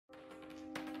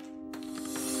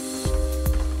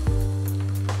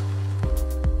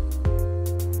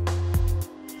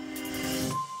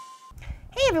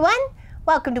everyone,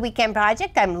 welcome to Weekend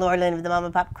Project. I'm Laura Lynn of the Mom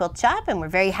and Pop Quilt Shop, and we're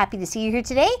very happy to see you here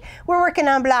today. We're working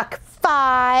on block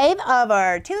 5 of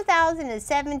our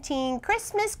 2017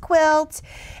 Christmas quilt,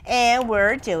 and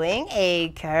we're doing a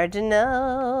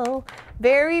cardinal.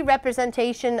 Very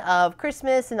representation of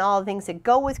Christmas and all the things that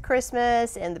go with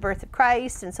Christmas and the birth of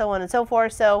Christ and so on and so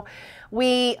forth. So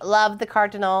we love the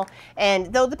cardinal,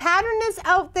 and though the pattern is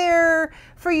out there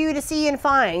for you to see and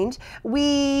find,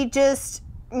 we just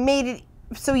made it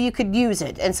so you could use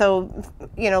it. And so,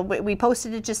 you know, we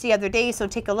posted it just the other day, so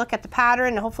take a look at the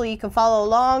pattern and hopefully you can follow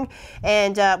along.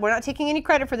 And we're not taking any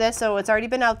credit for this, so it's already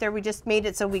been out there. We just made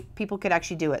it so people could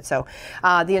actually do it. So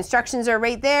the instructions are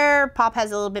right there. Pop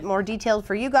has a little bit more detailed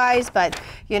for you guys, but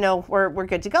you know, we're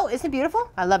good to go. Isn't it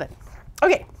beautiful? I love it.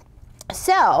 Okay.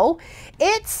 So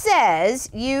it says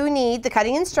you need, the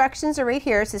cutting instructions are right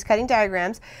here. It says cutting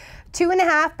diagrams.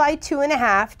 2.5 by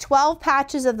 2.5, 12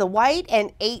 patches of the white and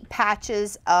 8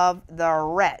 patches of the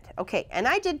red. Okay, and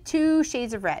I did 2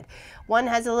 shades of red. One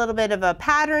has a little bit of a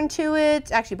pattern to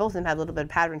it. Actually, both of them have a little bit of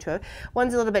pattern to it.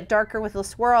 One's a little bit darker with a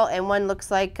swirl, and one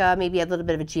looks like maybe a little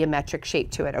bit of a geometric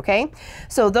shape to it, okay?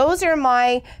 So those are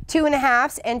my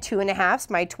 2.5s and 2.5s,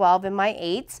 my 12 and my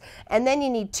 8s. And then you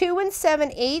need 2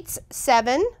 7/8,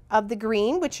 7 of the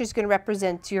green, which is going to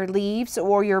represent your leaves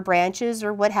or your branches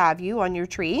or what have you on your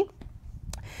tree.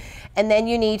 And then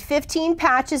you need 15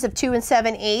 patches of 2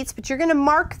 7/8, but you're going to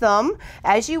mark them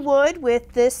as you would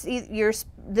with this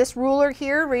ruler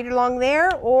here right along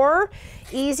there, or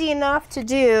easy enough to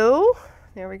do.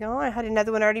 There we go. I had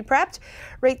another one already prepped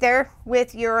right there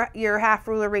with your half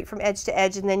ruler right from edge to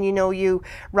edge, and then you know you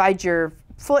ride your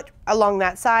foot along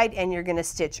that side and you're going to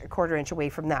stitch 1/4 inch away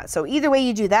from that. So either way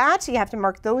you do that, you have to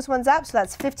mark those ones up. So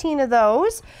that's 15 of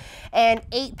those and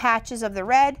 8 patches of the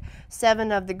red,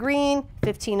 7 of the green,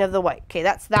 15 of the white. Okay,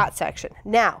 that's that section.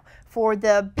 Now for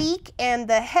the beak and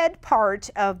the head part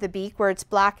of the beak where it's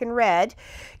black and red,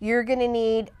 you're going to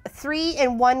need 3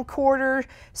 1/4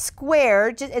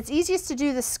 square. It's easiest to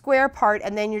do the square part,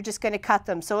 and then you're just going to cut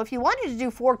them. So if you wanted to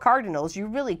do 4 cardinals, you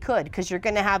really could, because you're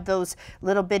going to have those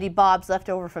little bitty bobs left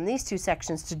over from these 2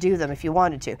 sections to do them if you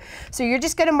wanted to. So you're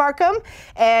just going to mark them,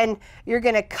 and you're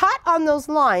going to cut on those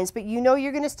lines, but you know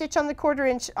you're going to stitch on the 1/4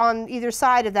 inch on either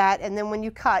side of that, and then when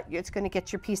you cut, it's going to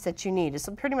get your piece that you need. It's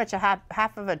pretty much a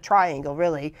half of a triangle,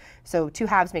 really. So 2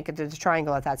 halves make it to the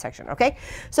triangle at that section, okay?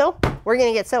 So we're going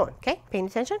to get sewing, okay? Paying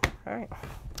attention? All right,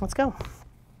 let's go.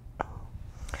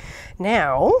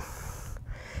 Now,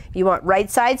 you want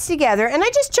right sides together, and I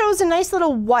just chose a nice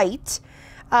little white.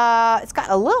 It's got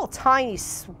a little tiny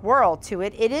swirl to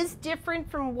it. It is different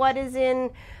from what is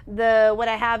in what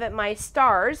I have at my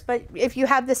stars, but if you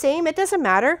have the same, it doesn't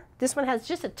matter. This one has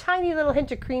just a tiny little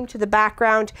hint of cream to the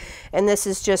background, and this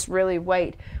is just really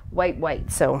white.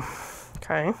 So,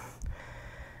 okay,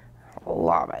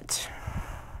 love it.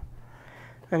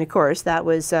 And of course, that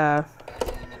was, oh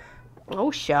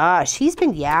shush, he's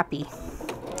been yappy.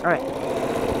 All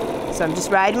right, so I'm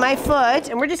just riding my foot,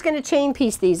 and we're just going to chain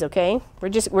piece these, okay? We're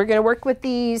going to work with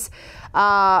these,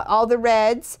 all the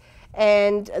reds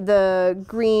and the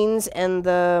greens and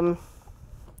the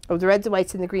reds, the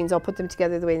whites, and the greens. I'll put them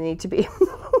together the way they need to be.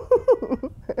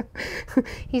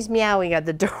 He's meowing at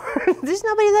the door. There's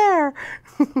nobody there.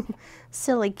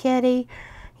 Silly kitty.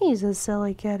 He's a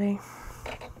silly kitty.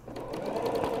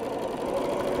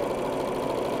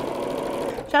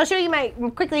 So I'll show you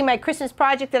quickly my Christmas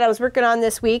project that I was working on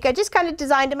this week. I just kind of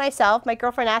designed it myself. My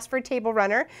girlfriend asked for a table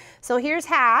runner. So here's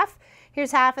half.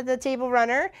 Here's half of the table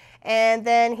runner, and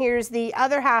then here's the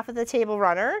other half of the table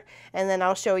runner, and then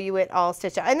I'll show you it all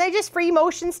stitched out. And I just free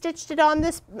motion stitched it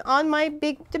on my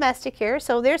big domestic here.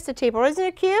 So there's the table. Isn't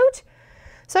it cute?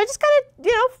 So I just kind of,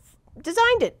 you know,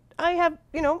 designed it. I have,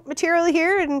 you know, material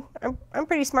here, and I'm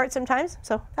pretty smart sometimes,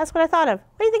 so that's what I thought of.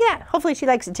 What do you think of that? Hopefully she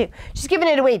likes it too. She's giving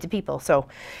it away to people, so.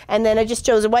 And then I just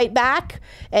chose a white back,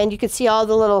 and you can see all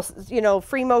the little, you know,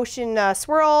 free motion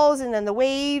swirls, and then the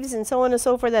waves, and so on and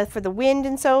so forth for the wind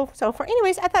and so forth.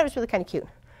 Anyways, I thought it was really kind of cute.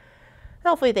 And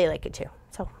hopefully they like it too.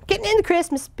 So, getting in the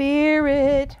Christmas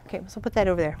spirit. Okay, so I'll put that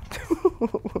over there.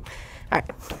 All right,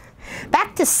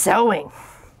 back to sewing.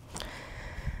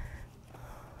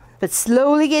 But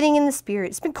slowly getting in the spirit.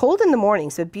 It's been cold in the morning,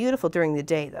 so beautiful during the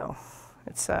day, though.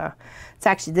 It's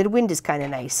actually, the wind is kind of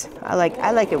nice. I like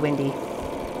it windy.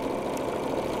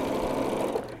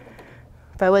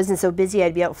 If I wasn't so busy,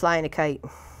 I'd be out flying a kite.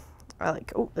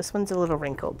 Oh, this one's a little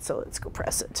wrinkled, so let's go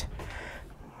press it.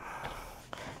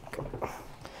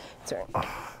 Sorry.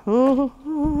 I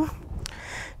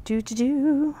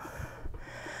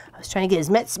was trying to get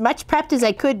as much prepped as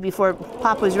I could before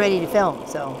Pop was ready to film,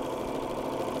 so.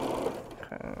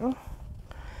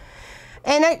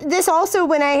 And this also,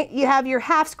 when you have your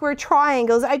half square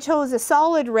triangles, I chose a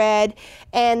solid red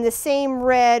and the same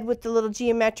red with the little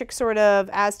geometric sort of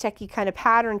Aztec-y kind of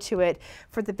pattern to it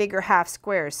for the bigger half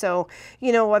squares. So,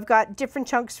 you know, I've got different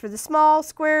chunks for the small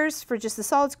squares, for just the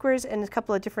solid squares, and a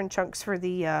couple of different chunks for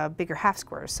the bigger half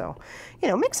squares. So, you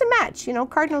know, mix and match. You know,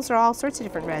 cardinals are all sorts of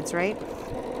different reds, right?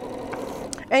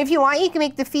 And if you want, you can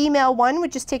make the female one,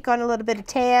 which just take on a little bit of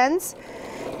tans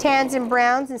and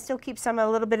browns, and still keep a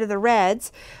little bit of the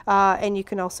reds. And you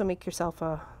can also make yourself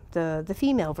the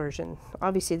female version.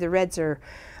 Obviously, the reds are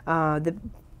the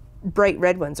bright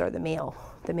red ones are the male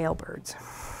birds.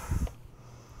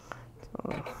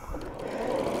 So,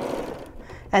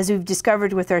 as we've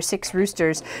discovered with our 6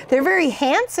 roosters, they're very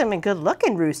handsome and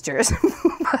good-looking roosters,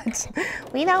 but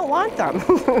we don't want them.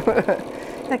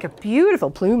 Like a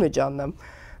beautiful plumage on them.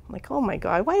 I'm like, oh my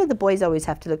God, why do the boys always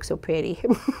have to look so pretty?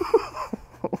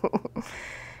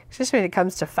 Just when it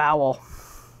comes to fowl.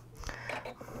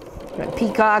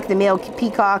 Peacock, the male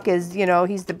peacock is, you know,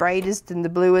 he's the brightest and the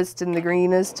bluest and the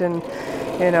greenest, and,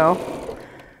 you know.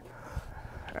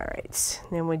 All right,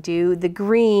 then we do the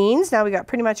greens. Now we got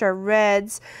pretty much our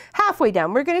reds halfway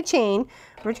down. We're going to chain.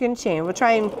 We're going to chain. We'll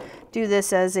try and do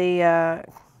this as a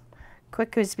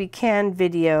quick as we can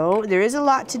video. There is a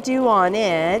lot to do on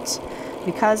it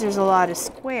because there's a lot of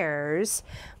squares,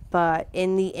 but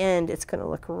in the end, it's going to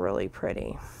look really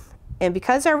pretty. And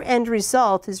because our end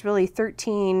result is really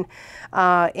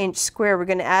 13-inch square, we're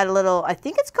going to add a little, I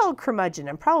think it's called curmudgeon.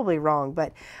 I'm probably wrong,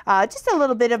 but just a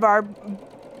little bit of our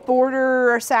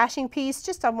border or sashing piece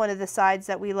just on one of the sides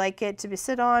that we like it to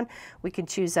sit on. We can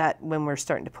choose that when we're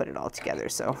starting to put it all together.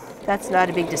 So that's not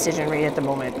a big decision right at the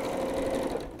moment.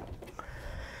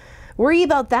 Worry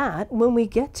about that when we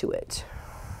get to it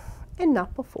and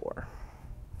not before.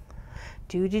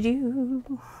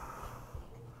 Do-do-do.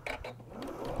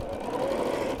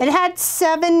 It had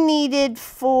 7 needed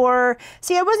for,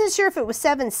 see, I wasn't sure if it was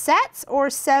 7 sets or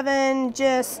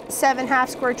just 7 half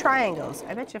square triangles.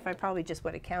 I bet you if I probably just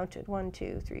would have counted 1,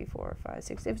 2, 3, 4, 5,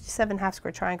 6. It was 7 half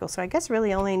square triangles, so I guess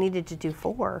really only needed to do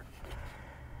 4.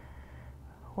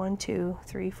 1, 2,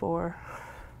 3, 4,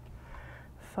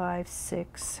 5,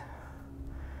 6.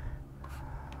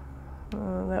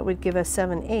 That would give us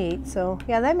 7, 8. So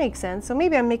yeah, that makes sense. So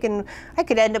maybe I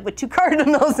could end up with 2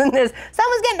 cardinals in this.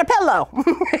 Someone's getting a pillow.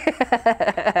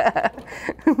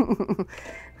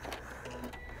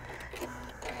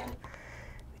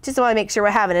 Just want to make sure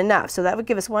we're having enough. So that would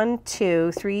give us 1,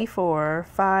 2, 3, 4,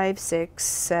 5, 6,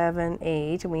 7,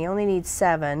 8. And we only need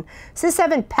 7. It says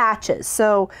 7 patches.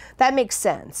 So that makes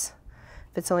sense.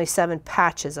 If it's only 7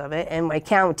 patches of it, and I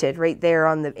counted right there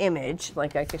on the image,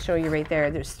 like I could show you right there,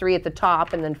 there's 3 at the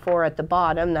top and then 4 at the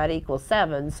bottom, that equals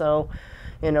 7. So,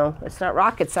 you know, it's not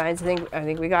rocket science. I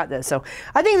think we got this. So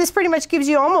I think this pretty much gives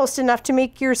you almost enough to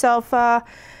make yourself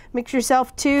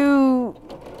two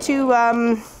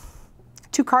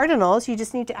cardinals. You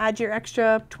just need to add your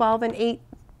extra 12 and 8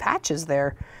 patches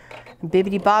there.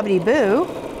 Bibbidi bobbidi boo.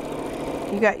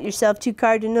 You got yourself 2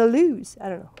 cardinals. I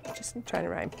don't know, just trying to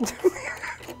rhyme.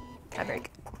 Fabric.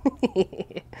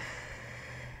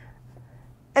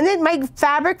 And then my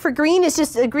fabric for green is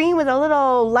just a green with a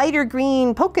little lighter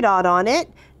green polka dot on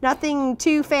it. Nothing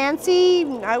too fancy.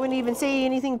 I wouldn't even say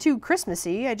anything too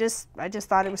Christmassy. I just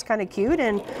thought it was kind of cute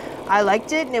and I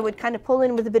liked it, and it would kind of pull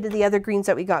in with a bit of the other greens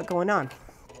that we got going on.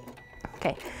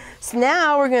 Okay, so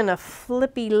now we're gonna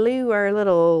flippy-loo our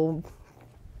little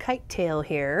kite tail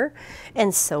here,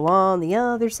 and so on the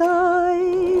other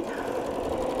side.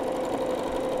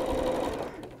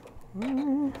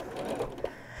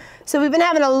 So we've been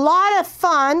having a lot of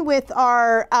fun with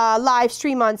our live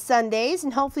stream on Sundays,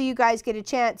 and hopefully you guys get a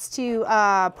chance to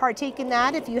partake in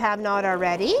that if you have not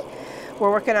already.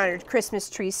 We're working on our Christmas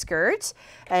tree skirt,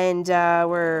 and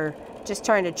we're just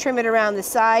trying to trim it around the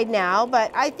side now, but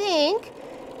I think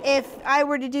if I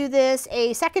were to do this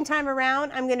a second time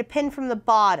around, I'm going to pin from the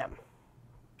bottom.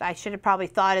 I should have probably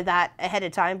thought of that ahead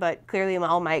of time, but clearly in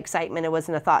all my excitement, it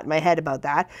wasn't a thought in my head about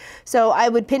that. So I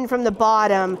would pin from the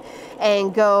bottom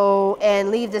and go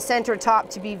and leave the center top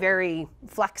to be very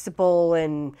flexible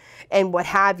and what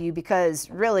have you, because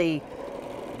really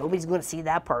nobody's going to see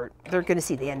that part. They're going to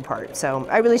see the end part. So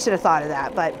I really should have thought of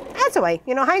that, but that's the way.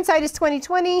 You know, hindsight is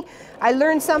 20/20. I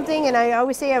learned something, and I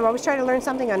always say I'm always trying to learn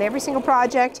something on every single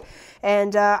project.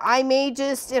 And I may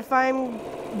just, if I'm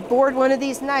bored one of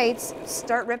these nights,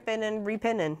 start ripping and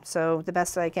repinning. So the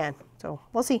best that I can. So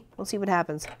we'll see. We'll see what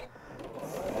happens.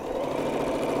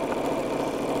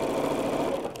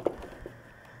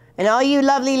 And all you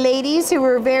lovely ladies who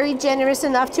were very generous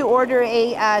enough to order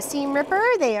a seam ripper,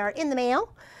 they are in the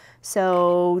mail.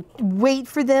 So wait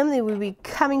for them. They will be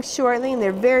coming shortly, and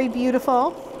they're very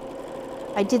beautiful.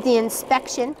 I did the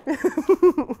inspection.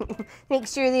 Make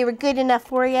sure they were good enough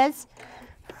for you.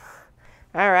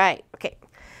 All right, okay.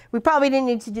 We probably didn't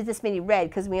need to do this many red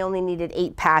because we only needed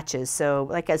 8 patches. So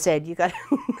like I said, you got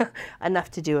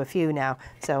enough to do a few now.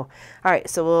 So, all right,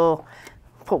 so we'll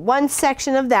put one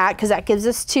section of that because that gives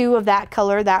us 2 of that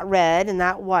color, that red and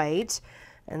that white.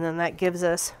 And then that gives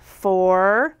us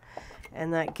 4,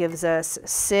 and that gives us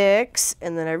 6.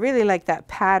 And then I really like that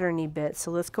patterny bit.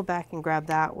 So let's go back and grab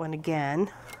that one again.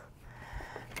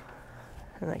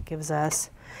 And that gives us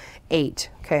 8.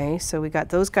 Okay, so we got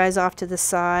those guys off to the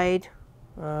side.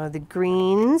 The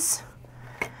greens,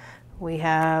 we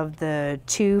have the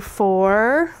 2,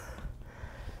 4.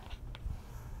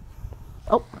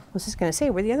 Oh, I was just gonna say,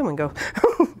 where'd the other one go?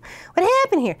 What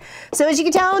happened here? So as you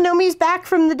can tell, Nomi's back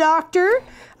from the doctor.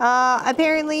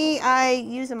 Apparently I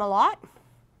use him a lot.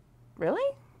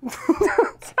 Really?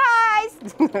 Surprise!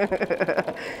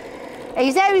 And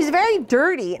he said he was very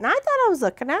dirty, and I thought I was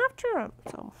looking after him.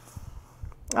 So,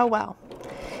 oh well.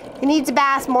 He needs a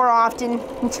bath more often. And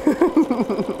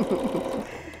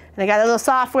I got a little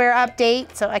software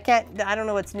update, so I don't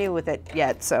know what's new with it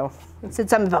yet. So it said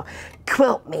something about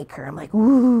quilt maker. I'm like,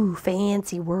 ooh,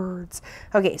 fancy words.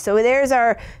 Okay, so there's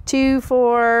our 2,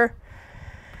 4.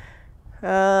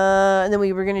 And then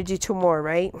we were gonna do 2 more,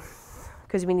 right?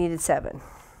 Because we needed 7.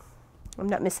 I'm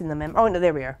not missing them. Oh no,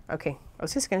 there we are. Okay, I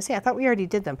was just gonna say, I thought we already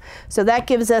did them. So that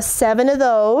gives us 7 of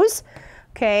those.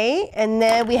 Okay, and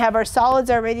then we have our solids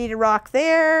are ready to rock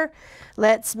there.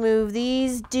 Let's move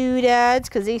these doodads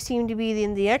because they seem to be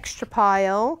in the extra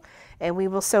pile, and we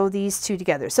will sew these 2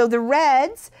 together. So the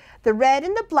reds, the red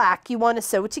and the black, you want to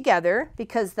sew together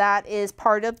because that is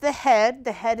part of the head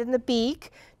and the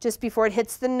beak, just before it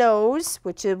hits the nose,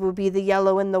 which it will be the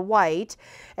yellow and the white.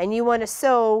 And you want to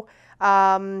sew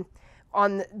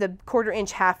on the 1/4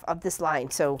 inch half of this line.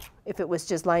 So if it was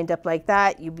just lined up like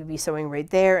that, you would be sewing right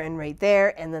there,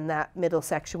 and then that middle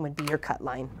section would be your cut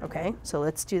line. Okay, so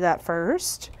let's do that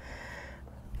first.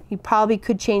 You probably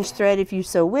could change thread if you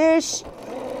so wish.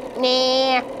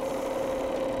 Nah,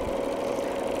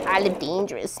 I look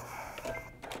dangerous.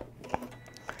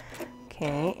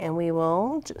 Okay, and we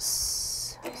will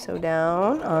just sew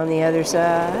down on the other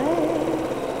side.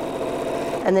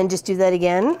 And then just do that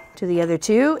again to the other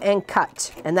 2 and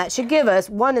cut. And that should give us,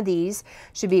 one of these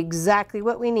should be exactly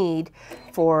what we need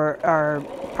for our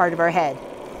part of our head,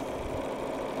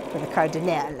 for the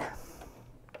Cardinal.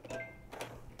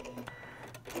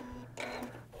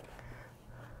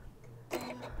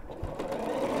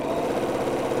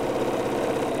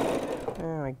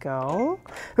 There we go.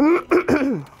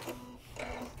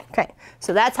 Okay,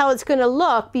 so that's how it's going to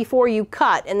look before you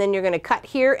cut, and then you're going to cut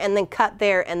here and then cut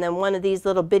there, and then one of these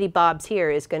little bitty bobs here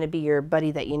is going to be your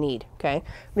buddy that you need, okay?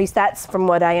 At least that's from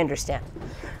what I understand,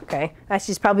 okay? I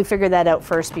should probably figure that out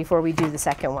first before we do the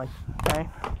second one, okay?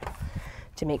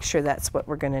 To make sure that's what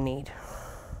we're going to need.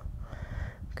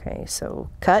 Okay, so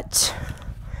cut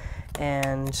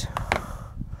and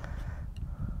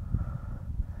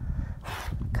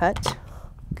cut,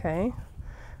 okay?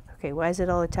 Okay, why is it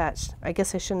all attached? I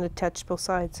guess I shouldn't attach both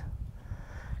sides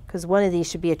because one of these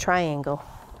should be a triangle.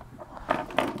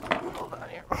 Hold on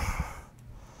here.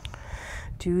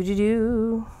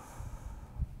 Do-do-do.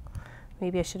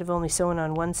 Maybe I should have only sewn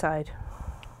on one side.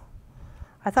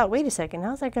 I thought, wait a second,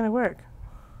 how's that going to work?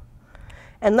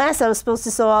 Unless I was supposed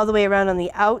to sew all the way around on the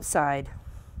outside.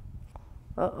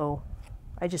 Uh-oh,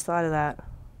 I just thought of that.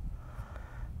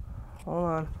 Hold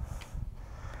on.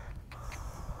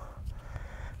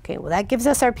 Okay, well that gives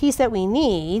us our piece that we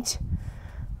need.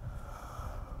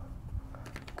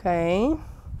 Okay,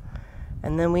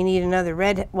 and then we need another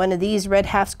red, one of these red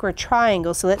half square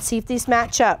triangles. So let's see if these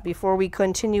match up before we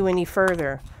continue any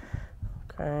further.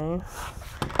 Okay,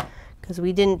 because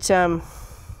we didn't troubleshoot.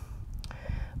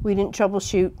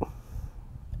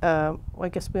 Well, I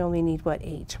guess we only need what,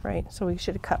 8, right? So we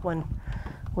should have cut one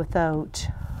without.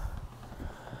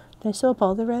 Did I sew up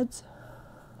all the reds?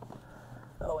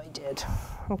 Oh, I did.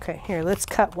 Okay, here, let's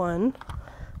cut one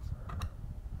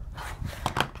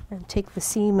and take the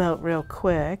seam out real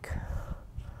quick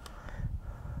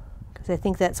because I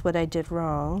think that's what I did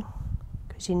wrong,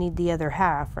 because you need the other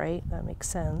half, right? That makes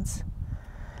sense.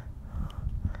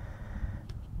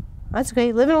 That's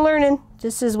okay, living and learning.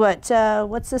 This is what,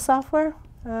 what's the software?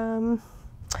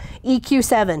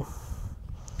 EQ7.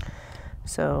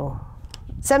 So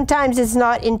sometimes it's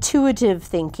not intuitive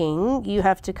thinking. You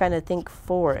have to kind of think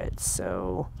for it.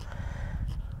 So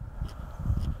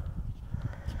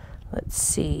let's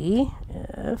see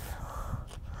if,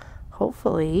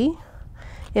 hopefully,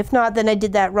 If not, then I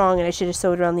did that wrong and I should have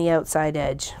sewed it on the outside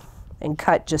edge and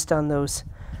cut just on those.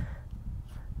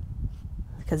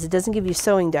 Because it doesn't give you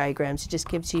sewing diagrams, it just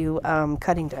gives you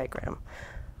cutting diagram.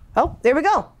 Oh, there we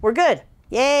go. We're good.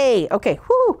 Yay. Okay.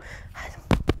 Whoo.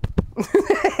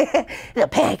 Little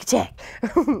panic attack.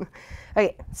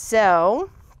 Okay, so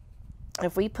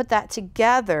if we put that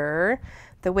together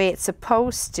the way it's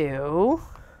supposed to,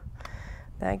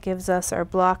 that gives us our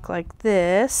block like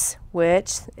this,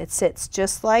 which it sits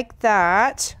just like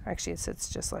that. Actually, it sits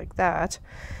just like that.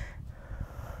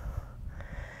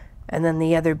 And then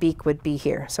the other beak would be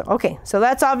here. So, okay, so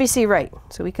that's obviously right.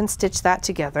 So we can stitch that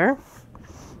together.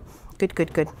 Good,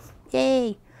 good, good.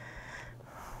 Yay.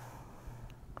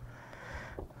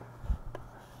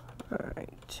 All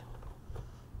right.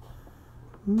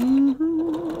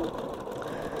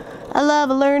 I love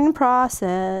a learning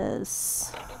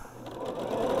process.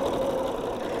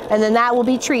 And then that will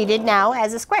be treated now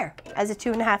as a square, as a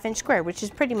 2.5 inch square, which is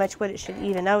pretty much what it should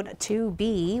even out to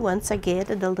be once I get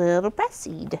it a little pressed.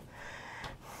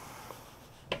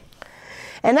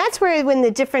 And that's where when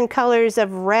the different colors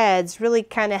of reds really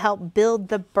kind of help build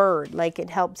the bird, like it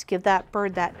helps give that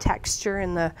bird that texture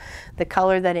and the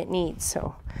color that it needs.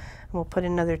 So we'll put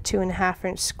another 2.5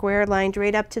 inch square lined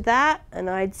right up to that, and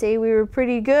I'd say we were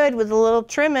pretty good with a little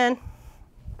trimming.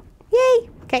 Yay!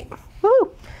 Okay,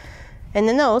 woo! And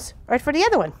then those are for the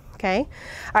other one, okay?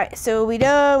 All right, so we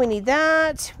need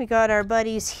that. We got our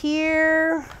buddies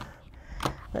here.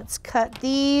 Let's cut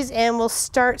these and we'll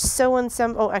start sewing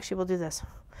some. Oh, actually, we'll do this.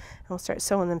 And we'll start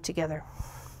sewing them together.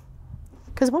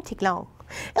 Because it won't take long.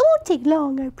 It won't take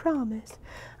long, I promise.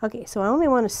 Okay, so I only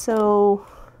want to sew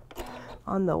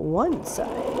on the one side,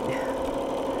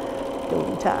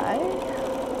 don't I?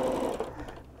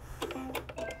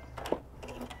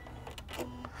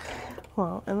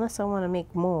 Well, unless I want to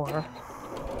make more.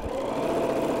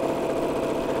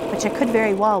 Which I could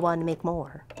very well want to make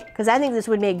more. Because I think this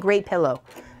would make a great pillow.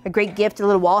 A great gift, a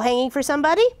little wall hanging for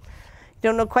somebody.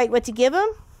 Don't know quite what to give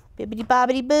them. Bibbidi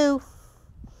bobbidi boo.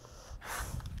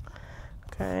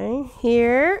 Okay,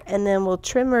 here, and then we'll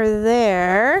trim her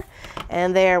there.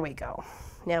 And there we go.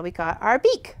 Now we got our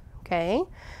beak, okay?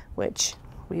 Which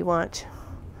we want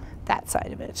that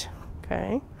side of it,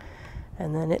 okay?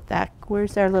 And then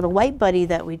where's our little white buddy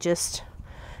that we just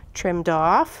trimmed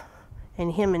off?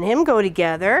 And him go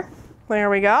together. There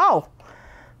we go.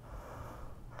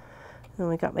 And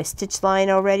we got my stitch line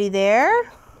already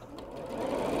there.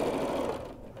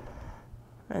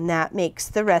 And that makes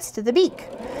the rest of the beak.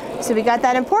 So we got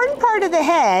that important part of the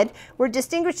head where it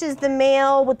distinguishes the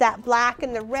male with that black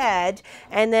and the red,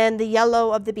 and then the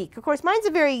yellow of the beak. Of course, mine's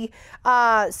a very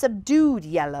subdued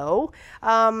yellow.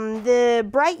 The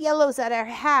bright yellows that I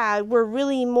had were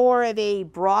really more of a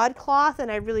broadcloth,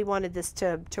 and I really wanted this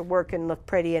to work and look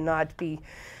pretty and not be,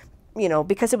 you know,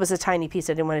 because it was a tiny piece,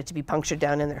 I didn't want it to be punctured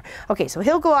down in there. Okay, so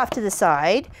he'll go off to the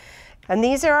side. And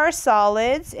these are our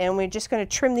solids, and we're just going to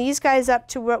trim these guys up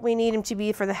to what we need them to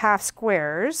be for the half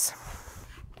squares.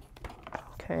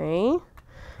 Okay.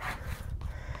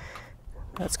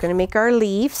 That's going to make our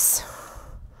leaves.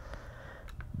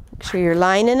 Make sure you're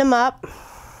lining them up.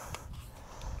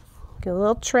 Get a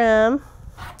little trim.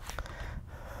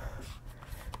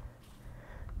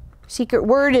 Secret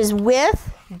word is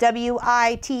with,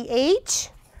 W-I-T-H,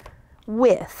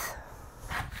 with.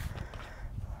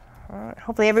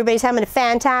 Hopefully everybody's having a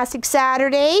fantastic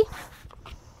Saturday.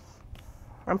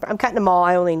 I'm cutting them all.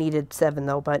 I only needed 7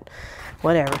 though, but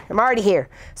whatever. I'm already here.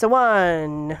 So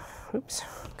oops,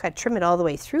 gotta trim it all the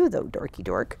way through though, dorky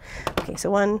dork. Okay, so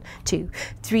 1, 2,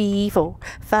 3, 4,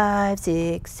 5,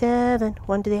 6, 7.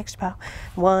 1 to the extra pile.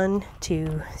 1,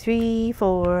 2, 3,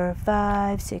 4,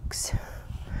 5, 6.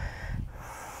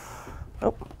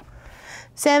 Oh,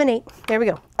 7, 8. There we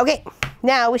go. Okay,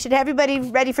 now we should have everybody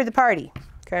ready for the party.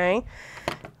 Okay,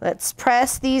 let's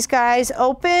press these guys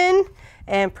open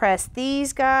and press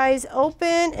these guys open,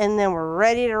 and then we're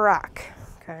ready to rock.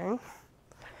 Okay.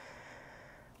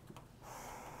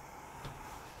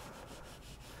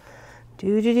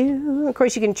 Do-do-do. Of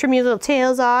course, you can trim your little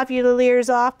tails off, your little ears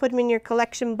off, put them in your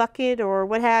collection bucket or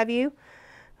what have you.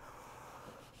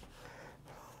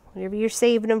 Whatever you're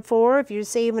saving them for, if you're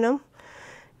saving them.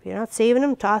 If you're not saving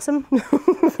them, toss them.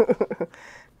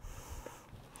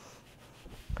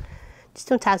 Just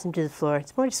don't toss them to the floor.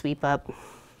 It's more to sweep up.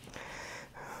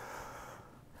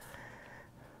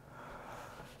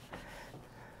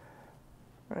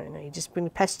 All right, now you just bring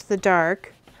the pest to the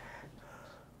dark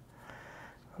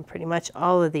on pretty much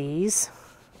all of these.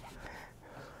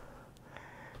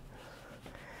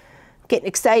 Getting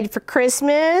excited for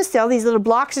Christmas. All these little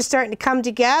blocks are starting to come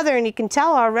together, and you can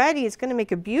tell already it's going to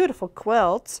make a beautiful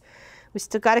quilt We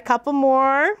still got a couple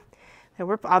more.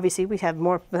 And obviously we have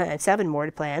more, 7 more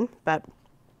to plan, but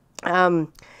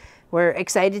we're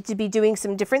excited to be doing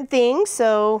some different things.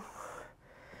 So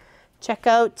check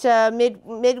out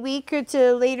midweek or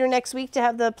to later next week to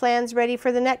have the plans ready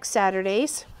for the next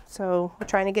Saturdays. So we're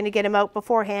trying to get them out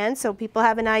beforehand so people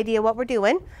have an idea what we're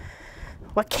doing,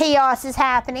 what chaos is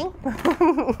happening.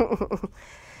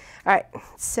 All right,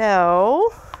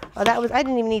 so, oh, that was, I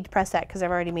didn't even need to press that because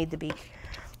I've already made the beak.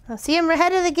 Oh, see, I'm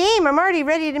ahead of the game. I'm already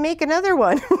ready to make another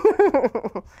one.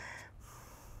 All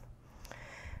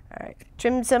right,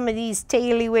 trim some of these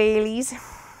taily whaleys.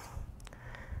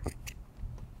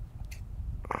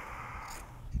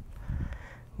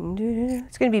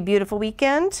 It's going to be a beautiful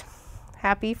weekend.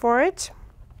 Happy for it.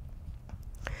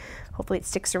 Hopefully it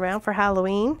sticks around for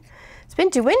Halloween. It's been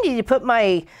too windy to put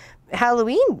my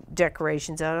Halloween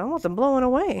decorations out. I want them blowing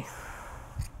away.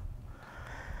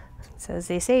 So as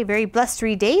they say, very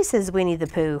blustery day, says Winnie the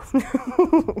Pooh.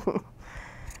 I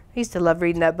used to love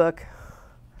reading that book.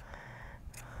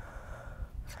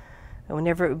 And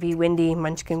whenever it would be windy,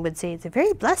 Munchkin would say, it's a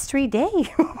very blustery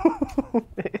day.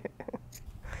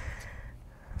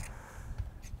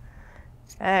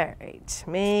 All right,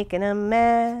 making a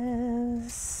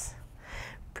mess.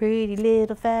 Pretty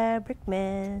little fabric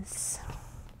mess. All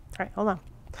right, hold on.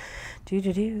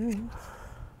 Do-do-do.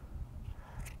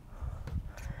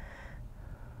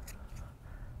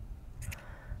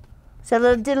 So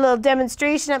I did a little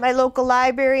demonstration at my local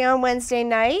library on Wednesday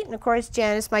night. And of course,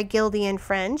 Janice, my Gildian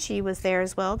friend, she was there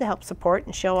as well to help support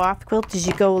and show off the quilt as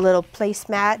you go, little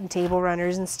placemat and table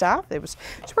runners and stuff.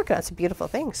 She's working on some beautiful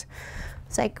things.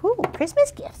 It's like, ooh, Christmas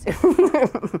gifts.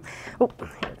 Oh,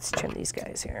 let's trim these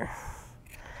guys here.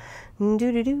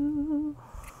 Do-do-do.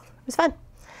 It was fun.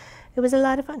 It was a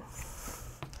lot of fun.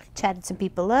 Chatted some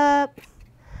people up.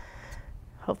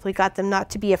 Hopefully got them not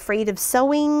to be afraid of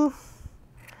sewing,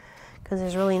 because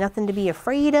there's really nothing to be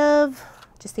afraid of.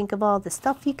 Just think of all the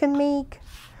stuff you can make.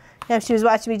 Yeah, she was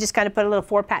watching me just kind of put a little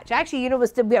 4-patch. Actually, you know,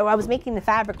 I was making the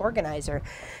fabric organizer,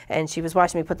 and she was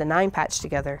watching me put the 9-patch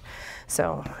together.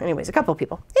 So anyways, a couple of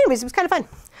people. Anyways, it was kind of fun.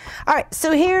 All right,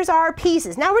 so here's our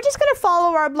pieces. Now we're just going to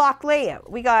follow our block layout.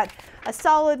 We got a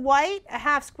solid white, a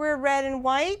half square red and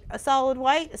white, a solid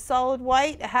white,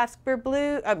 a half square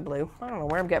blue. Blue. I don't know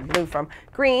where I'm getting blue from.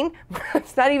 Green.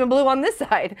 It's not even blue on this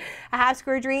side. A half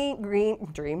square green,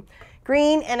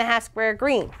 and a half square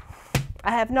green.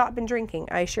 I have not been drinking,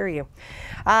 I assure you.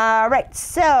 Right,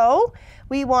 so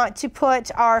we want to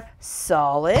put our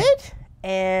solid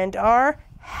and our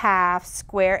half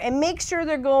square and make sure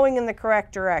they're going in the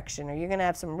correct direction, or you're going to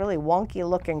have some really wonky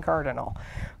looking cardinal.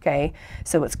 Okay,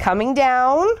 so it's coming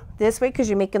down this way because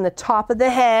you're making the top of the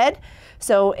head.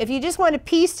 So if you just want to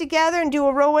piece together and do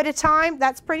a row at a time,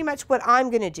 that's pretty much what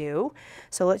I'm going to do.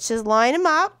 So let's just line them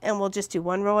up and we'll just do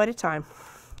one row at a time.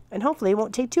 And hopefully it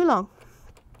won't take too long.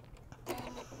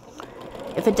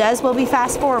 If it does, we'll be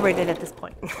fast forwarded at this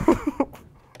point.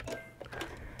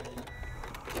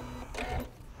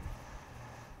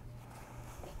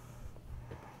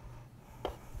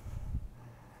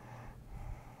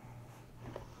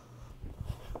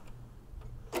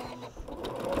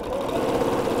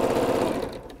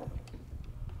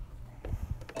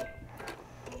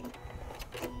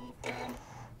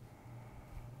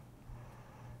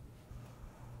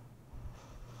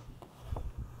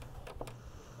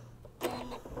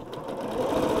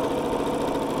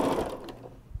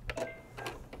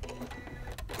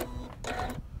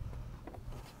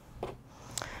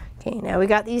 Okay, now we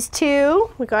got these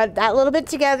two. We got that little bit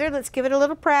together. Let's give it a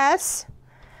little press.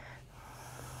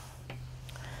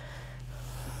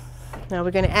 Now we're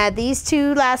going to add these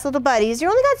two last little buddies. You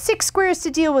only got 6 squares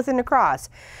to deal with in the cross.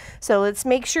 So let's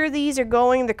make sure these are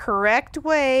going the correct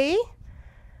way.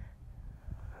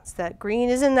 So that green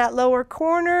is in that lower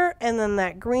corner, and then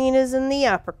that green is in the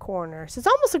upper corner. So it's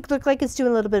almost look like it's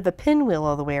doing a little bit of a pinwheel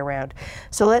all the way around.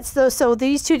 So let's sew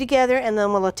these two together, and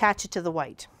then we'll attach it to the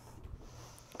white.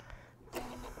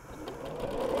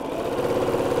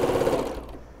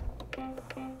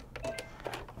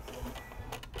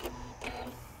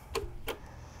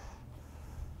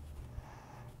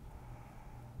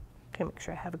 Okay, make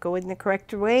sure I have it going the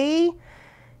correct way.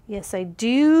 Yes, I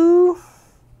do.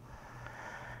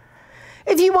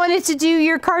 If you wanted to do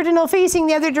your cardinal facing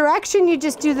the other direction, you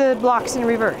just do the blocks in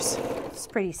reverse. It's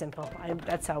pretty simple.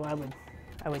 That's how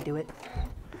I would do it.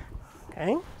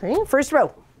 Okay, ready? First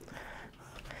row.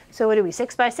 So what are we,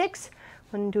 6 by 6?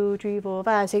 1, 2, 3, 4,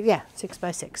 5, 6. Yeah, 6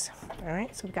 by 6. All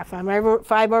right, so we've got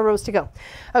 5 more rows to go.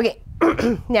 Okay,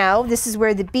 now this is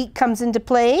where the beak comes into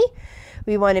play.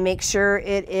 We want to make sure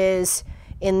it is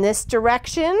in this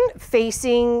direction,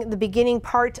 facing the beginning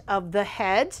part of the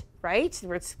head, right?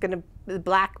 Where it's gonna, the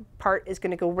black part is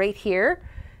gonna go right here,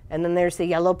 and then there's the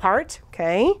yellow part,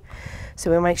 okay? So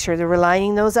we'll make sure that we're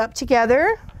lining those up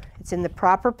together. It's in the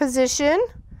proper position.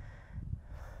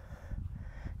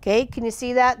 Okay, can you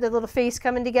see that? The little face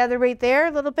coming together right there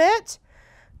a little bit?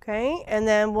 Okay, and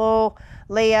then we'll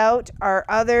lay out our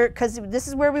other, because this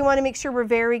is where we want to make sure we're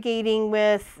variegating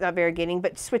with, not variegating,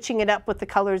 but switching it up with the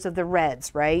colors of the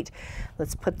reds, right?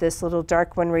 Let's put this little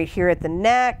dark one right here at the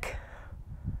neck.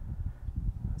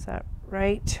 Is that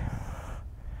right?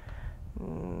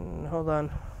 Hold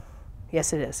on.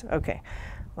 Yes, it is. Okay,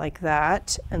 like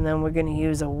that. And then we're going to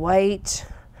use a white,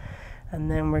 and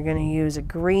then we're going to use a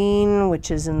green, which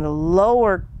is in the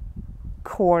lower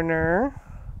corner.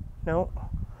 No.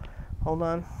 Hold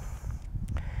on.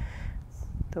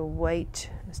 The white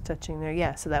is touching there.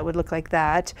 Yeah, so that would look like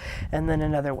that. And then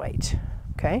another white.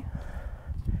 Okay?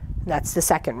 And that's the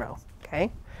second row.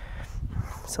 Okay?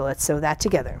 So let's sew that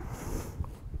together.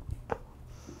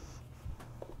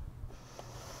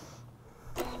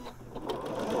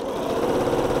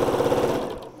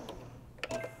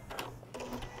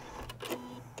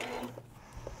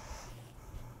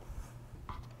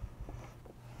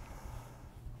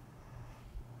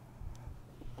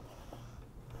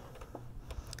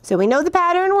 So we know the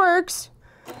pattern works.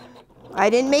 I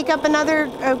didn't make up another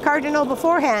cardinal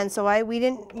beforehand, so we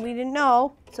didn't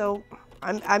know. So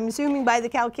I'm assuming by the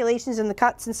calculations and the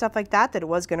cuts and stuff like that that it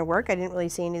was going to work. I didn't really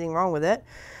see anything wrong with it,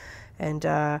 and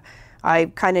I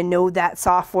kind of know that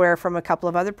software from a couple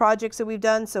of other projects that we've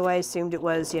done. So I assumed it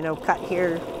was, you know, cut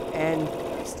here and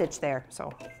stitch there.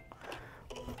 So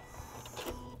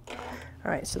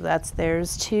all right, so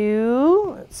there's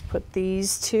two. Let's put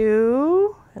these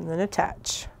two and then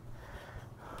attach.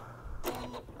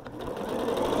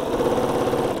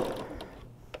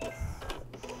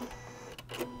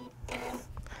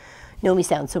 Nomi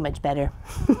sounds so much better.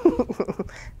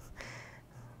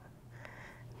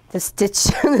 The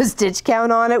stitch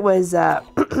count on it was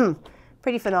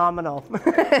pretty phenomenal,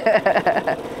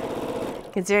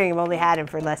 considering I've only had him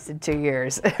for less than 2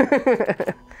 years.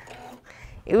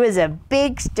 It was a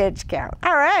big stitch count.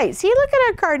 All right, see, look at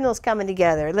our cardinals coming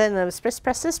together. Let's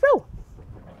press this row.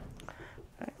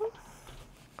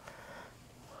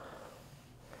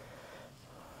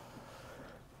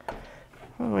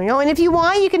 You know, and if you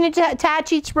want, you can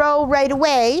attach each row right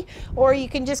away, or you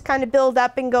can just kind of build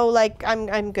up and go like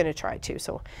I'm going to try to.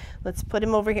 So let's put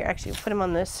him over here. Actually, put him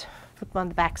on this. Put him on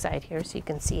the back side here so you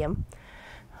can see him.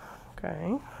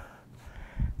 Okay.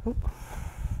 Oop.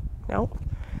 Nope.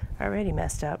 Already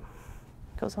messed up.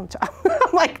 Goes on top.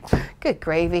 I'm like, good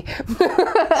gravy.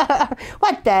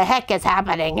 What the heck is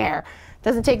happening here?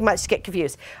 Doesn't take much to get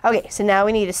confused. Okay, so now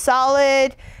we need a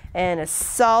solid and a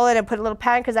solid. I put a little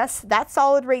pattern because that's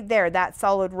solid right there. That's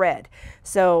solid red.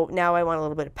 So now I want a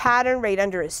little bit of pattern right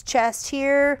under his chest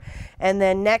here. And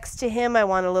then next to him, I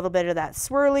want a little bit of that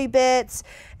swirly bits.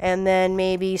 And then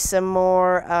maybe some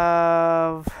more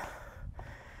of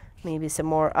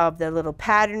the little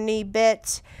patterny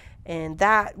bit. And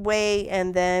that way,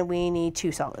 and then we need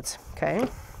two solids, okay?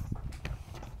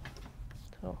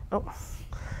 So, oh.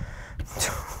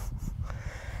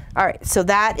 All right, so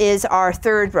that is our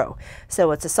third row.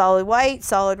 So it's a solid white,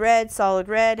 solid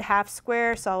red, half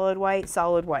square, solid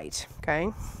white,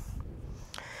 okay?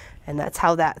 And that's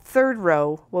how that third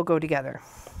row will go together.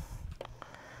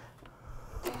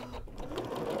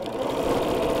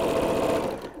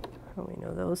 We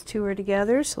know those two are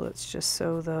together, so let's just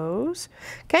sew those.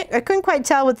 Okay, I couldn't quite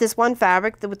tell with this one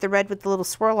fabric, with the red with the little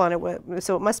swirl on it,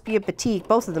 so it must be a batik.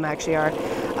 Both of them actually are.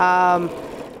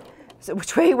 So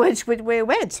which way it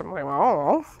went? So I'm like,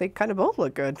 oh, they kind of both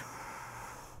look good.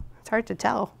 It's hard to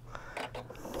tell.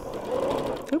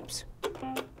 Oops.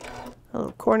 A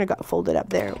little corner got folded up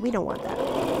there. We don't want that.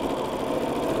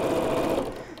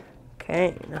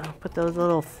 Okay, now put those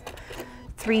little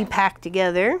 3-pack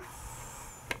together.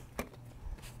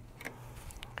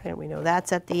 Okay, we know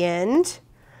that's at the end.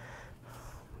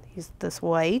 This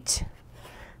white.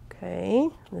 Okay,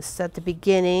 this is at the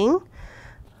beginning.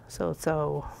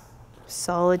 So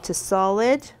solid to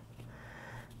solid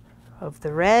of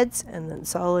the reds, and then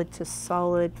solid to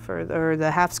solid or the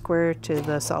half square to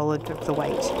the solid of the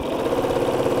white.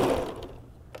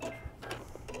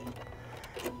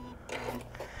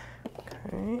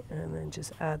 Okay, and then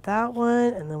just add that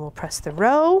one, and then we'll press the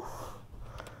row.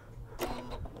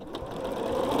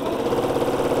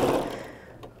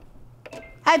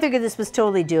 I figured this was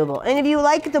totally doable. And if you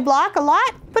like the block a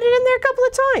lot, put it in there a couple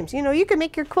of times. You know, you can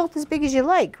make your quilt as big as you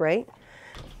like, right?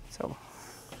 So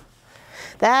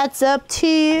that's up to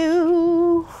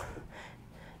you.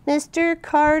 Mr.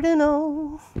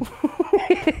 Cardinal.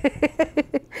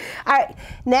 All right,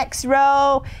 next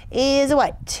row is a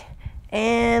white.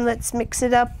 And let's mix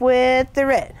it up with the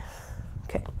red.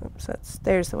 Okay, oops,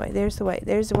 there's the white, there's the white,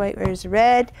 there's the white, there's the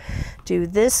red. Do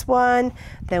this one,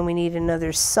 then we need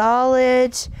another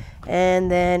solid,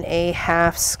 and then a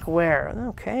half square.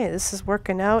 Okay, this is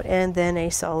working out, and then a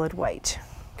solid white.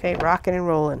 Okay, rocking and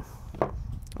rolling.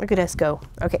 Look at us go.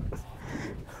 Okay.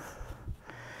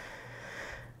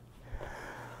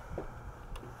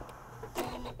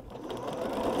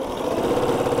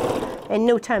 In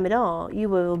no time at all, you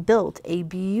will build a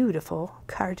beautiful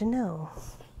cardinal.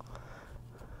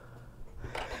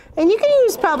 And you can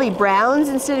use probably browns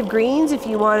instead of greens if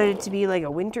you wanted it to be like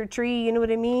a winter tree, you know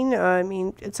what I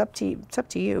mean? It's up to you. It's up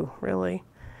to you, really.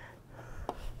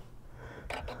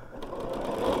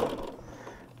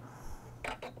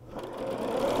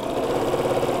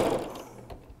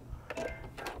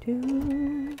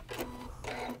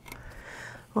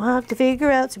 We'll have to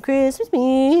figure out some Christmas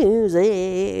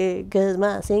music, 'cause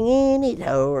my singing is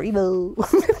horrible.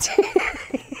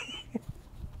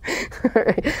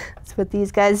 Alright, let's put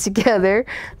these guys together.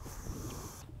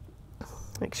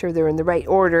 Make sure they're in the right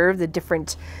order, the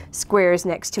different squares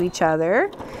next to each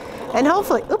other. And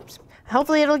hopefully, oops,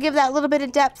 hopefully it'll give that little bit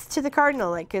of depth to the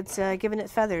cardinal, like it's giving it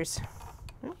feathers.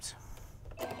 Oops.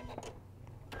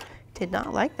 Did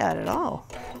not like that at all.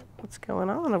 What's going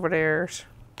on over there?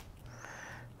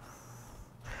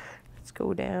 Let's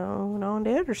go down on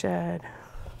the other side.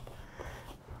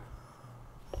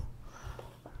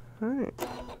 All right.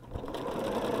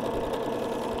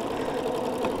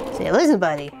 Say, listen,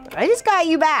 buddy, I just got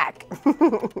you back.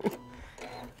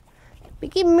 Be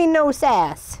giving me no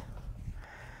sass.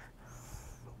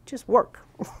 Just work.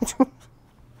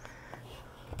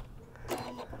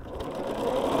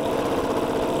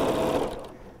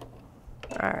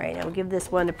 All right, now we'll give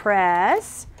this one a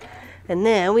press. And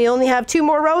then we only have 2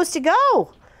 more rows to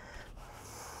go.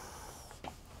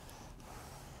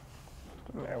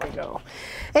 There we go.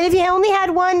 And if you only had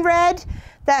one red,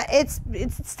 it's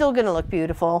still gonna look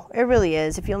beautiful. It really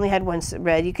is. If you only had one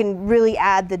red, you can really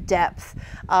add the depth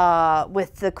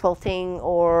with the quilting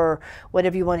or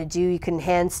whatever you want to do. You can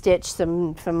hand stitch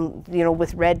some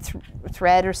with red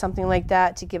thread or something like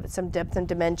that to give it some depth and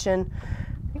dimension.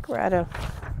 I think are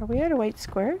we out of white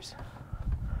squares?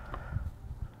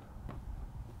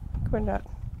 We're not.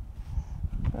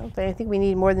 I think we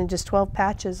need more than just 12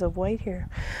 patches of white here.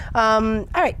 All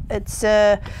right, let's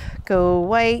go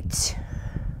white.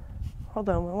 Hold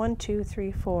on, 1, 2,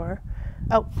 3, 4.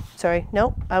 Oh, sorry,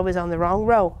 nope, I was on the wrong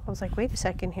row. I was like, wait a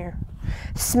second here.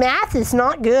 Math is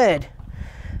not good.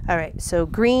 All right, so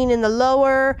green in the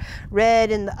lower,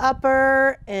 red in the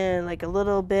upper, and like a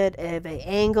little bit of an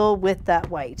angle with that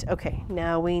white. Okay,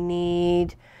 now we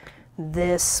need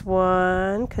this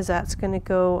one, because that's going to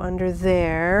go under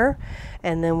there,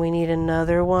 and then we need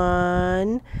another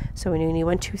one, so we need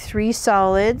 1, 2, 3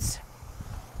 solids.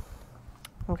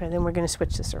 Okay, then we're going to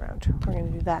switch this around. We're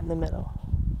going to do that in the middle.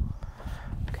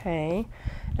 Okay,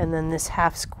 and then this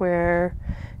half square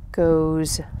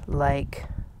goes like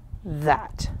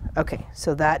that. Okay,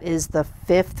 so that is the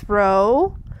 5th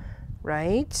row,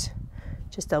 right?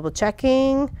 Just double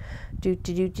checking. Do.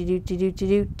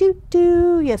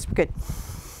 Yes, we're good.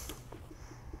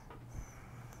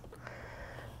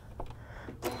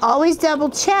 Always double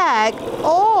check,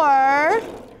 or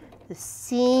the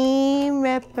seam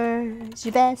ripper is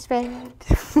your best friend.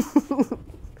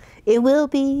 It will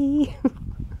be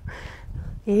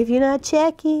if you're not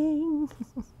checking.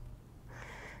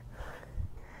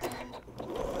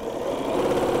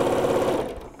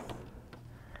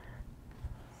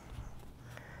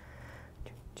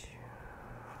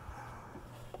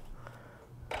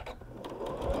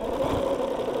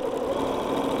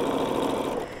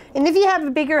 And if you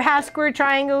have bigger half square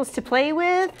triangles to play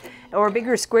with, or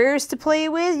bigger squares to play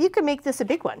with, you can make this a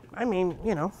big one. I mean,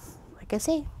 you know, like I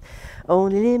say,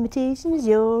 only limitation is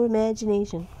your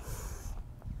imagination.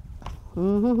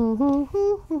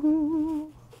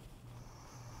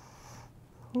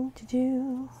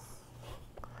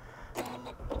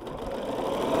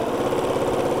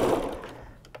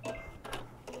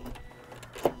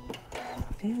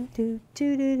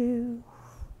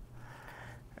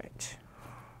 Right.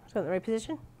 Is that in the right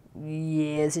position?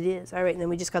 Yes, it is. All right, and then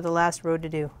we just got the last row to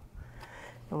do.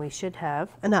 And we should have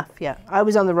enough, yeah. I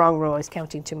was on the wrong row. I was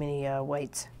counting too many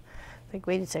whites. Like,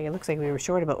 wait a second, it looks like we were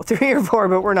short about 3 or 4,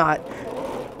 but we're not.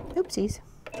 Oopsies.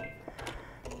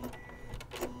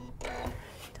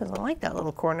 Doesn't like that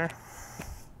little corner.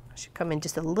 Should come in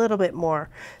just a little bit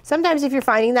more. Sometimes if you're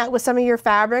finding that with some of your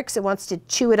fabrics, it wants to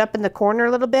chew it up in the corner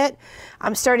a little bit.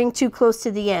 I'm starting too close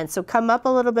to the end, so come up a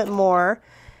little bit more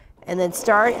and then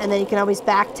start, and then you can always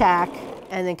back tack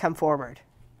and then come forward.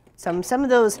 Some of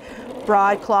those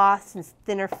broadcloths and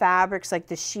thinner fabrics like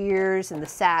the sheers and the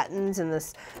satins and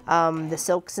the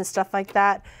silks and stuff like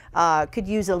that could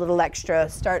use a little extra.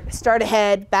 Start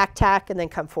ahead, back tack, and then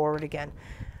come forward again.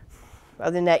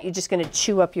 Other than that, you're just going to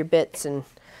chew up your bits and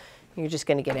you're just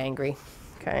going to get angry.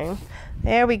 Okay,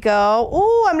 there we go.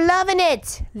 Oh, I'm loving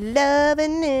it.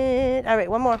 Loving it. All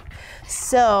right, one more.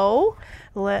 So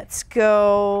let's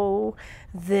go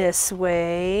this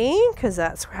way because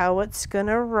that's how it's going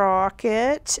to rock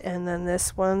it. And then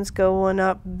this one's going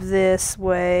up this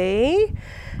way.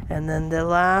 And then the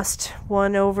last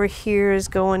one over here is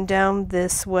going down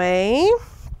this way.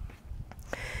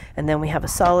 And then we have a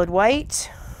solid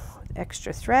white with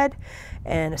extra thread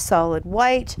and a solid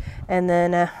white, and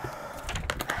then a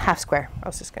half square. I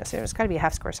was just going to say there's got to be a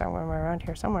half square somewhere around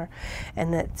here somewhere.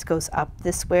 And that goes up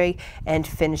this way and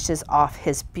finishes off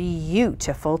his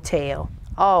beautiful tail.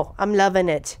 Oh, I'm loving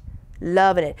it.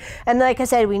 Loving it. And like I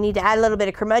said, we need to add a little bit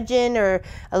of curmudgeon or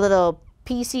a little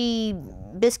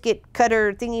PC biscuit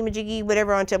cutter thingy-majiggy,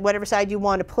 whatever, onto whatever side you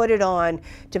want to put it on,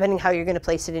 depending how you're going to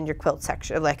place it in your quilt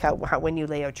section, like how when you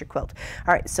lay out your quilt.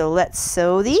 All right, so let's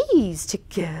sew these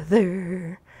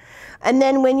together. And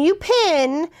then when you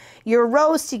pin your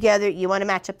rows together, you want to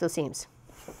match up those seams.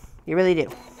 You really do.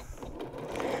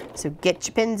 So get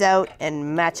your pins out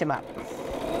and match them up.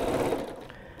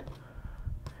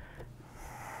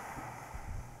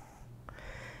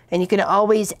 And you can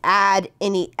always add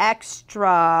any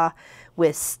extra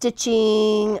with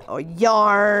stitching or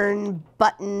yarn,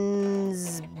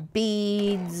 buttons,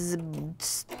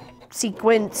 beads,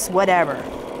 sequins, whatever.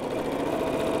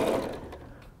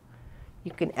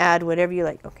 You can add whatever you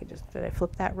like. Okay, did I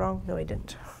flip that wrong? No, I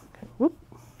didn't. Okay, whoop.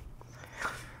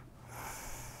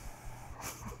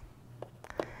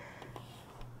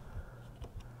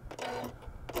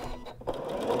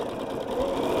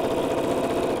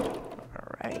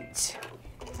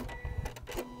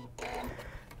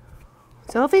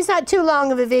 So if it's not too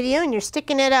long of a video and you're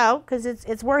sticking it out, because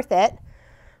it's worth it.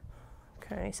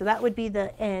 Okay, so that would be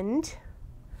the end.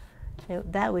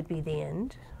 That would be the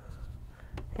end.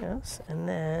 Yes, and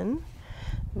then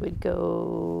we would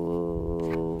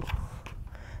go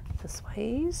this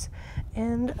ways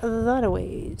and that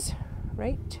ways,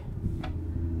 right?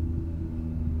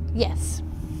 Yes.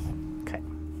 Okay.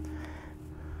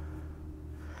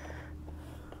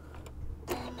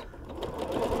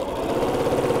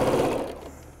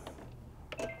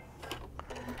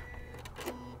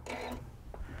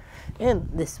 And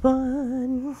this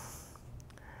one.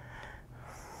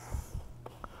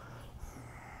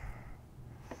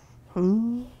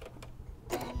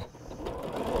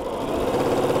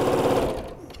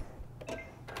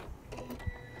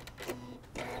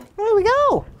 There we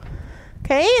go.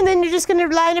 Okay, and then you're just going to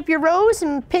line up your rows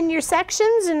and pin your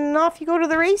sections, and off you go to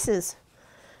the races.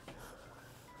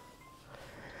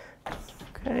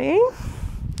 Okay.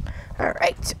 All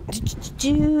right.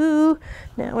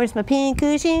 Now, where's my pin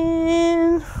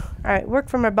cushion? All right, work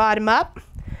from our bottom up.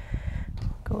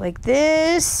 Go like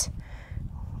this.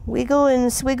 Wiggle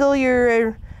and swiggle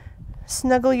your,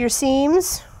 snuggle your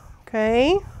seams.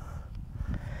 Okay.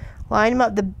 Line them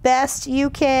up the best you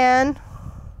can.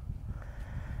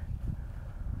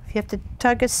 If you have to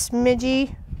tug a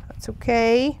smidgy, that's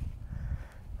okay.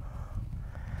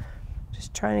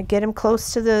 Just trying to get them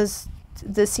close to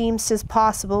the seams as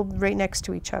possible, right next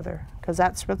to each other, because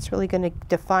that's what's really going to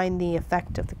define the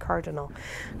effect of the cardinal.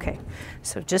 Okay,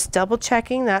 so just double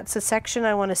checking that's a section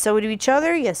I want to sew to each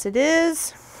other. Yes, it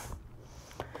is.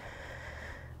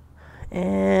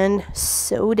 And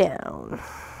sew down.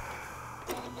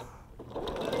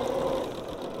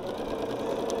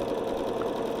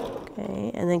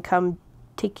 Okay, and then come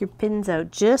take your pins out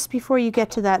just before you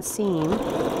get to that seam.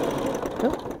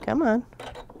 Oh, come on.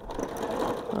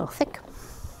 A little thick.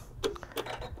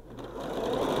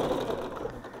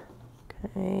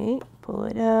 Okay, pull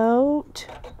it out.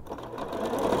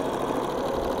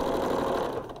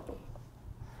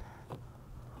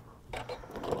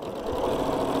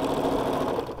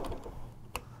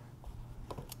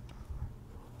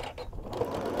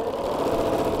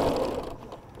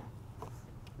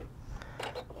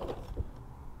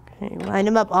 Okay, line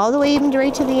them up all the way even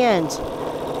right to the end.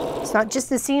 It's not just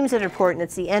the seams that are important,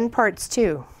 it's the end parts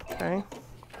too. Okay.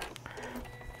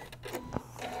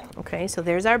 Okay, so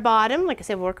there's our bottom. Like I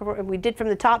said, we did from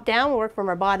the top down, we'll work from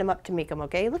our bottom up to make them,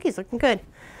 okay? Look, he's looking good.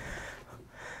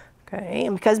 Okay,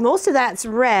 and because most of that's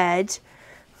red,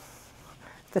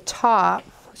 the top.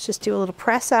 Let's just do a little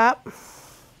press up.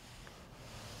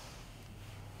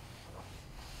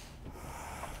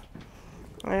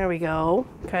 There we go.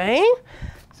 Okay,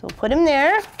 so we'll put them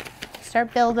there.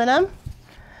 Start building them.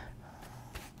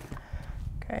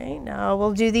 Okay, now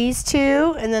we'll do these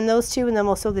two, and then those two, and then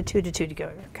we'll sew the 2 to 2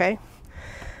 together. Okay,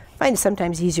 I find it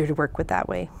sometimes easier to work with that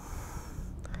way.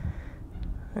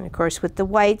 And of course, with the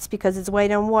whites, because it's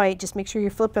white on white, just make sure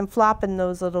you're flipping, flopping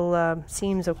those little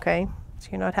seams. Okay, so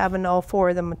you're not having all 4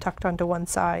 of them tucked onto one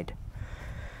side.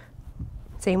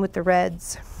 Same with the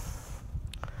reds.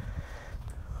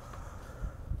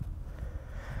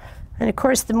 And of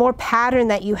course, the more pattern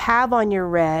that you have on your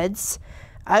reds,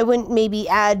 I wouldn't maybe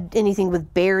add anything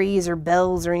with berries or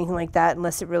bells or anything like that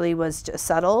unless it really was just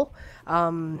subtle,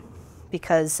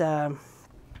 because it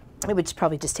would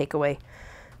probably just take away.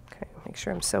 Okay, make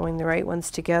sure I'm sewing the right ones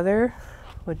together.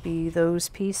 Would be those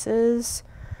pieces.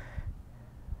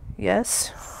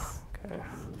 Yes. Okay.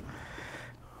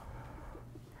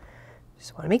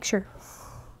 Just want to make sure.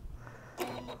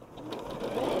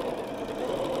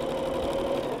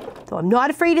 So I'm not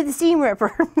afraid of the seam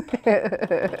ripper.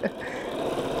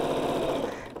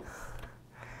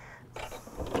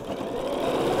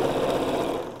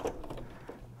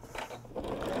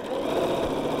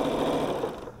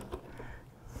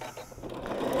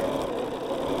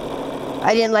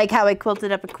 I didn't like how I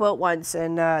quilted up a quilt once,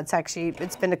 and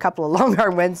it's been a couple of long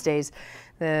arm Wednesdays,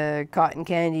 the cotton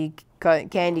candy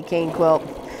cane quilt,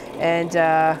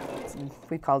 and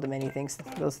we called them many things.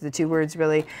 Those are the 2 words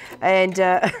really, and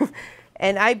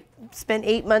and I spent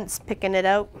 8 months picking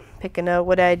out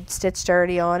what I'd stitched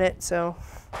already on it, so,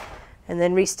 and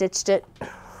then restitched it.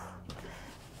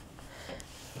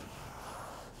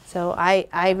 So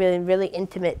I'm really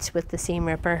intimate with the seam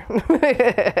ripper.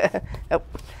 Oh.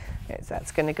 So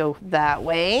that's going to go that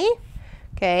way.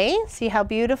 Okay, see how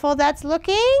beautiful that's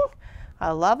looking?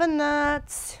 I'm loving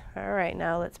that. All right,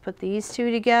 now let's put these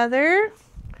 2 together.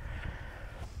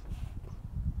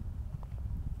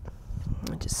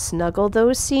 And just snuggle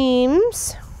those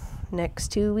seams next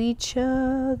to each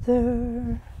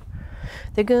other.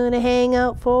 They're going to hang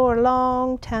out for a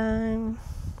long time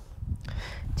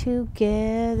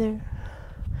together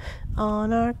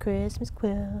on our Christmas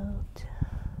quilt.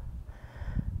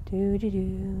 Do do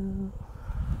do.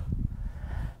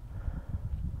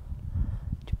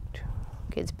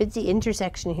 Okay, it's a busy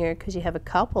intersection here because you have a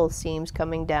couple seams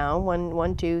coming down.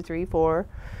 One, 2, 3, 4.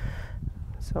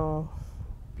 So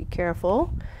be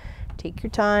careful. Take your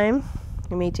time.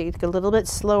 You may take a little bit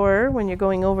slower when you're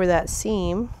going over that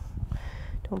seam.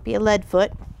 Don't be a lead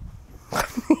foot.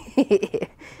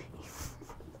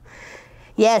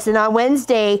 Yes, and on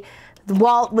Wednesday,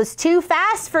 Walt was too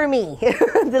fast for me.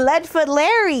 The Leadfoot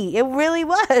Larry, it really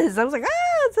was. I was like,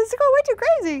 this is going way too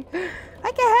crazy.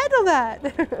 I can't handle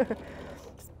that.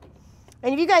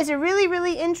 And if you guys are really,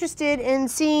 really interested in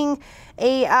seeing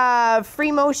a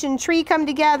free motion tree come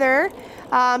together,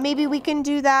 maybe we can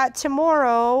do that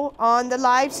tomorrow on the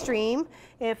live stream.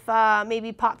 If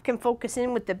maybe Pop can focus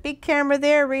in with the big camera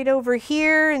there right over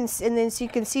here, and then so you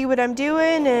can see what I'm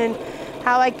doing and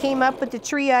how I came up with the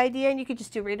tree idea, and you could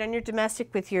just do it right on your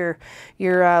domestic with your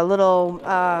little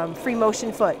free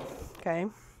motion foot, okay?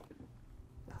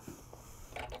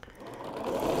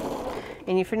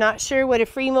 And if you're not sure what a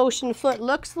free motion foot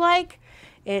looks like,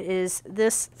 it is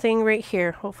this thing right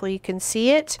here. Hopefully you can see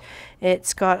it.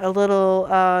 It's got a little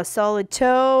solid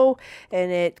toe,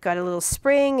 and it got a little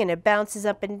spring, and it bounces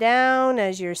up and down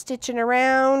as you're stitching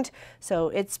around. So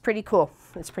it's pretty cool.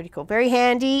 It's pretty cool. Very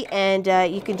handy, and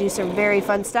you can do some very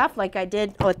fun stuff like I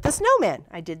did with the snowman.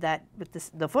 I did that with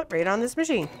the foot right on this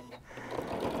machine.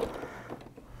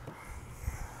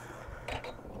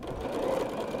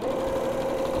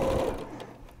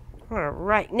 All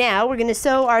right, now we're going to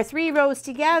sew our 3 rows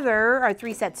together, our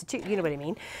 3 sets of 2, you know what I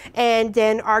mean. And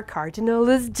then our cardinal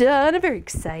is done. I'm very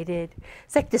excited.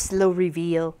 It's like the slow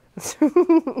reveal.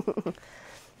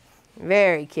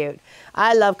 Very cute.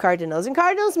 I love cardinals, and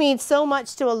cardinals mean so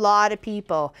much to a lot of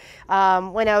people.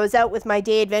 When I was out with my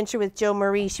day adventure with Jo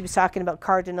Marie, she was talking about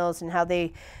cardinals and how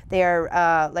they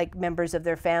are like members of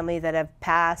their family that have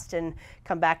passed and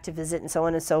come back to visit and so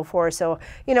on and so forth. So,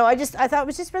 you know, I thought it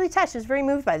was just really touched. I was very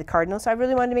moved by the cardinals. So I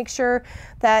really wanted to make sure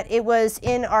that it was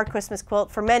in our Christmas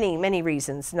quilt for many, many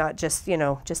reasons, not just, you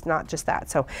know, not just that.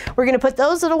 So we're going to put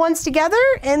those little ones together,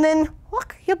 and then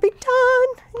look, you'll be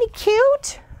done. Isn't he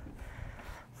cute?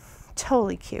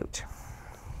 Totally cute.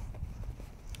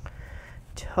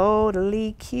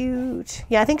 Totally cute.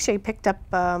 Yeah, I think she picked up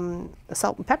a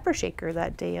salt and pepper shaker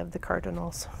that day of the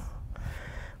cardinals.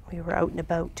 We were out and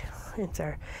about. It's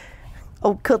our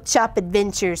quilt shop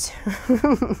adventures.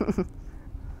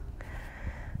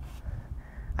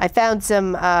 I found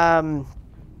some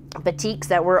batiks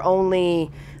that were only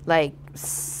like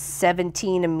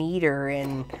 17 a meter,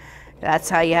 and that's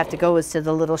how you have to go, is to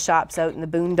the little shops out in the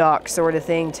boondocks sort of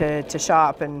thing to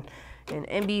shop and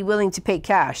be willing to pay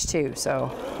cash too.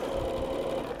 So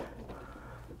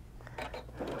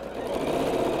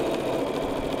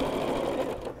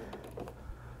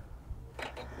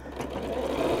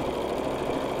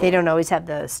they don't always have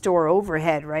the store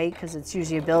overhead, right? Because it's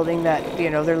usually a building that, you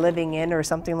know, they're living in or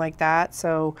something like that.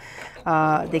 So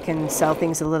they can sell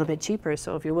things a little bit cheaper.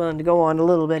 So if you're willing to go on a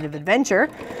little bit of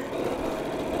adventure,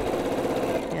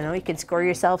 you know, you can score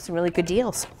yourself some really good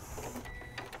deals.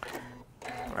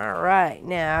 All right,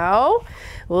 now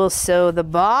we'll sew the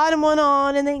bottom one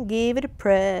on and then give it a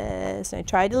press. I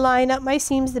tried to line up my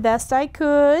seams the best I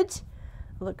could.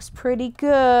 Looks pretty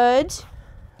good.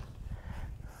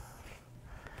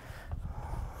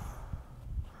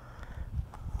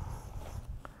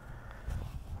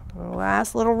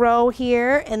 Last little row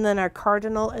here, and then our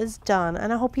cardinal is done.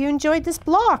 And I hope you enjoyed this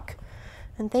block.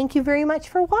 And thank you very much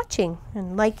for watching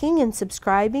and liking and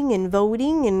subscribing and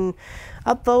voting and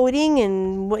upvoting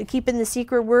and keeping the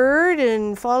secret word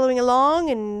and following along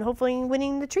and hopefully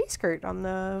winning the tree skirt on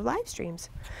the live streams.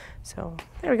 So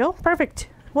there we go. Perfect.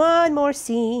 One more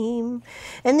seam,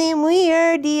 and then we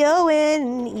are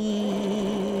D-O-N-E.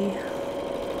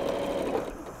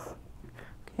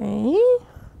 Okay.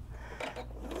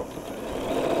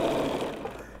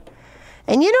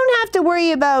 And you don't have to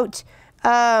worry about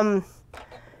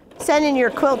sending your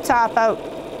quilt top out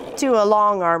to a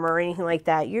long arm or anything like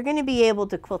that. You're going to be able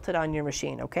to quilt it on your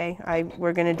machine, okay?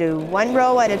 We're going to do one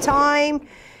row at a time,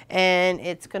 and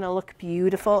it's going to look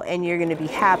beautiful, and you're going to be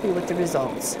happy with the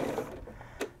results.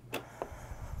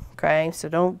 Okay, so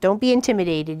don't be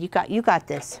intimidated. You got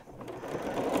this.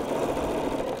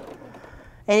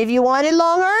 And if you want it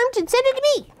long armed, send it to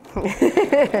me.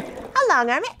 I'll long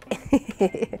arm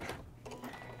it.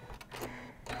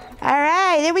 All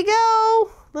right, there we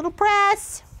go. Little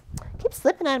press. Keep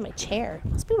slipping out of my chair.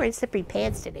 Must be wearing slippery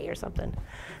pants today or something.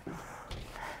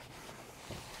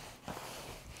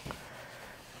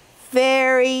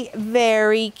 Very,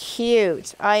 very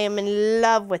cute. I am in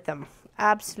love with them.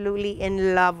 Absolutely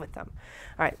in love with them.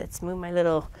 All right, let's move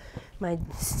my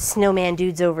snowman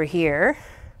dudes over here.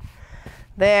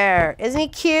 There. Isn't he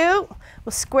cute?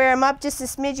 We'll square him up just a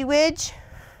smidgy widge.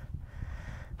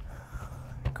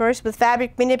 Of course, with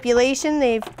fabric manipulation,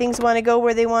 things want to go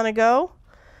where they want to go.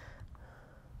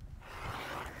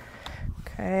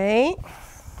 Okay.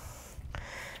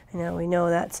 Now we know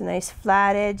that's a nice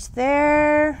flat edge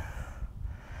there.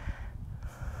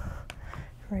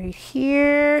 Right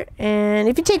here. And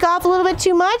if you take off a little bit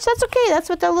too much, that's okay. That's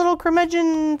what that little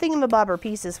curmudgeon thingamabobber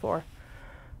piece is for.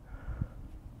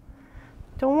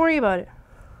 Don't worry about it.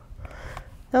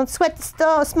 Don't sweat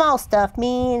the small stuff,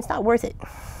 man. It's not worth it.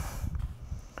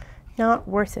 Not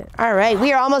worth it. All right,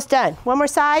 we are almost done. One more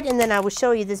side, and then I will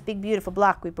show you this big, beautiful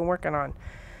block we've been working on.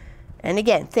 And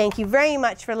again, thank you very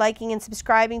much for liking and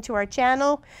subscribing to our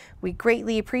channel. We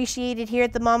greatly appreciate it here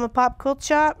at the Mama Pop Quilt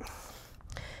Shop.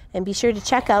 And be sure to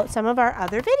check out some of our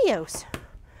other videos.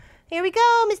 Here we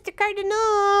go, Mr.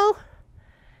 Cardinal.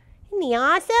 Isn't he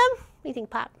awesome? What do you think,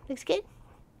 Pop? Looks good?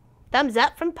 Thumbs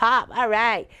up from Pop. All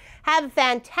right. Have a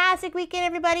fantastic weekend,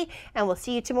 everybody, and we'll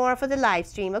see you tomorrow for the live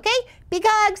stream, okay? Big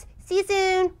hugs. See you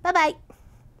soon. Bye-bye.